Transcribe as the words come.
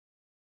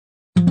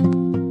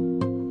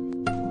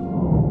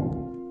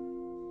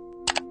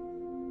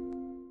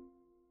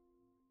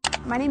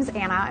My name is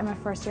Anna. I'm a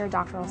first-year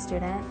doctoral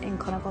student in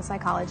clinical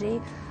psychology.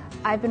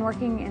 I've been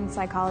working in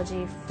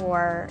psychology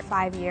for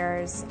 5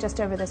 years. Just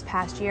over this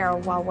past year,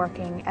 while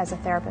working as a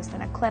therapist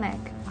in a clinic,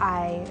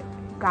 I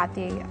got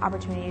the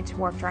opportunity to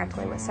work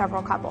directly with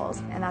several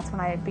couples, and that's when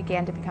I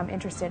began to become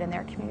interested in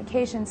their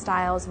communication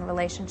styles and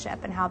relationship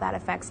and how that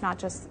affects not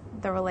just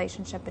the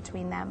relationship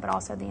between them, but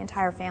also the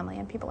entire family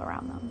and people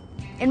around them.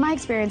 In my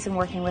experience in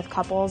working with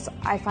couples,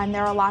 I find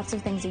there are lots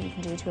of things that you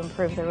can do to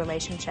improve the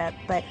relationship,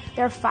 but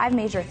there are 5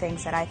 major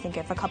things that I think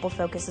if a couple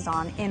focuses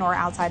on in or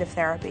outside of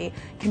therapy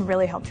can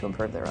really help to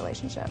improve the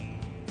relationship.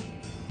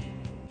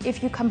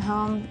 If you come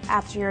home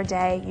after your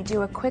day, you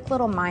do a quick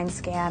little mind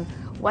scan.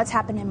 What's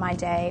happened in my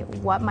day?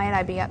 What might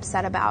I be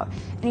upset about?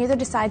 And either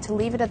decide to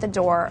leave it at the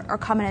door or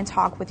come in and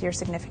talk with your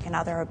significant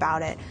other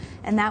about it.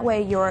 And that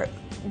way you're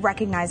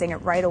recognizing it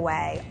right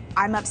away.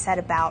 I'm upset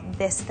about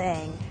this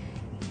thing.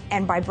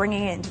 And by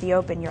bringing it into the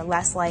open, you're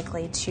less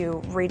likely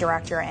to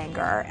redirect your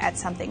anger at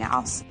something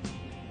else.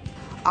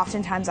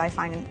 Oftentimes I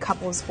find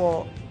couples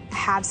will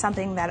have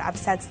something that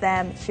upsets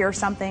them, hear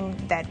something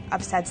that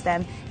upsets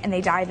them, and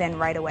they dive in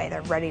right away.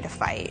 They're ready to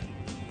fight.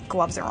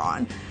 Gloves are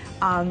on.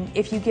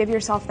 If you give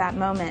yourself that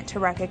moment to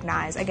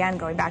recognize, again,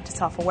 going back to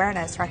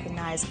self-awareness,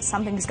 recognize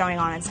something's going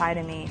on inside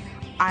of me.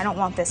 I don't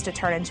want this to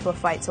turn into a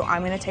fight, so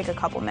I'm going to take a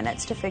couple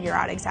minutes to figure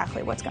out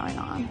exactly what's going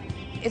on.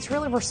 It's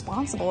really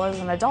responsible as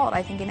an adult,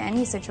 I think, in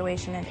any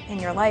situation in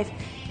your life.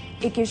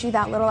 It gives you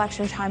that little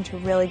extra time to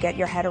really get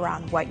your head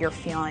around what you're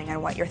feeling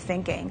and what you're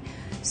thinking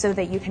so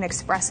that you can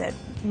express it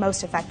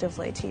most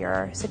effectively to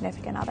your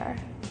significant other.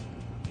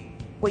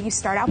 What you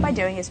start out by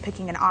doing is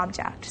picking an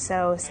object.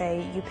 So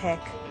say you pick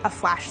a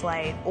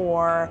flashlight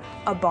or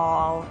a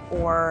ball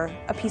or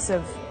a piece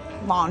of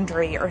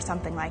laundry or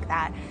something like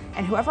that.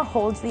 And whoever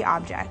holds the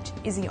object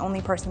is the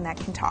only person that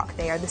can talk.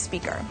 They are the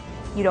speaker.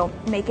 You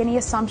don't make any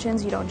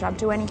assumptions, you don't jump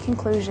to any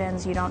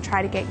conclusions, you don't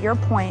try to get your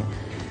point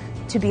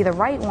to be the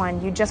right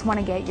one. You just want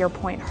to get your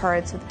point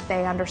heard so that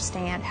they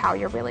understand how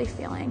you're really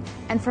feeling.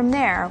 And from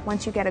there,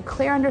 once you get a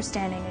clear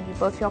understanding and you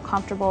both feel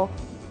comfortable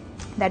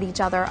that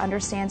each other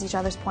understands each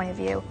other's point of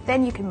view,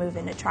 then you can move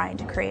into trying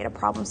to create a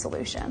problem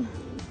solution.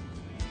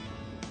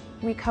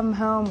 We come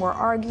home, we're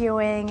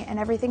arguing, and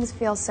everything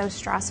feels so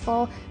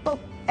stressful, but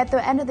at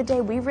the end of the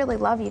day, we really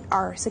love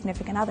our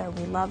significant other.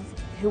 We love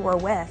who we're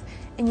with,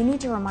 and you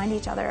need to remind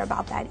each other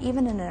about that,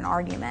 even in an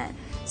argument.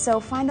 So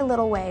find a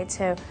little way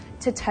to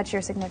touch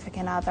your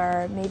significant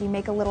other, maybe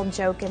make a little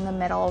joke in the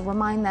middle,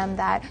 remind them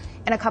that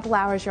in a couple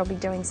hours you'll be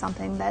doing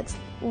something that's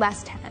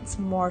less tense,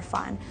 more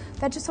fun.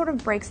 That just sort of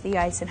breaks the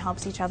ice and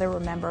helps each other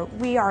remember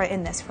we are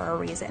in this for a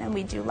reason and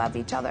we do love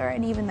each other,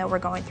 and even though we're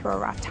going through a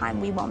rough time,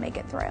 we will make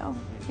it through.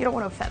 You don't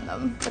want to offend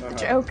them with the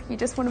joke, you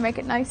just want to make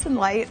it nice and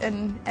light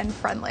and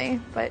friendly,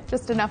 but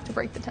just enough to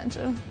break the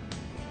tension.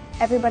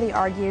 Everybody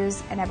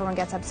argues and everyone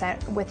gets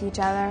upset with each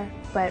other,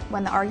 but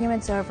when the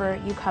argument's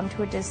over, you come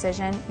to a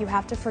decision, you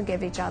have to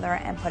forgive each other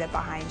and put it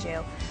behind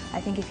you. I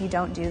think if you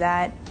don't do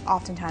that,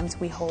 oftentimes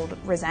we hold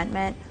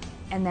resentment,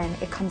 and then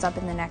it comes up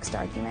in the next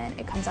argument,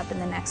 it comes up in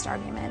the next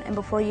argument, and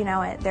before you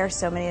know it, there's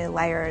so many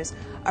layers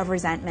of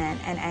resentment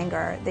and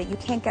anger that you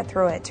can't get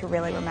through it to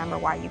really remember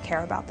why you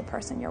care about the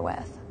person you're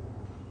with.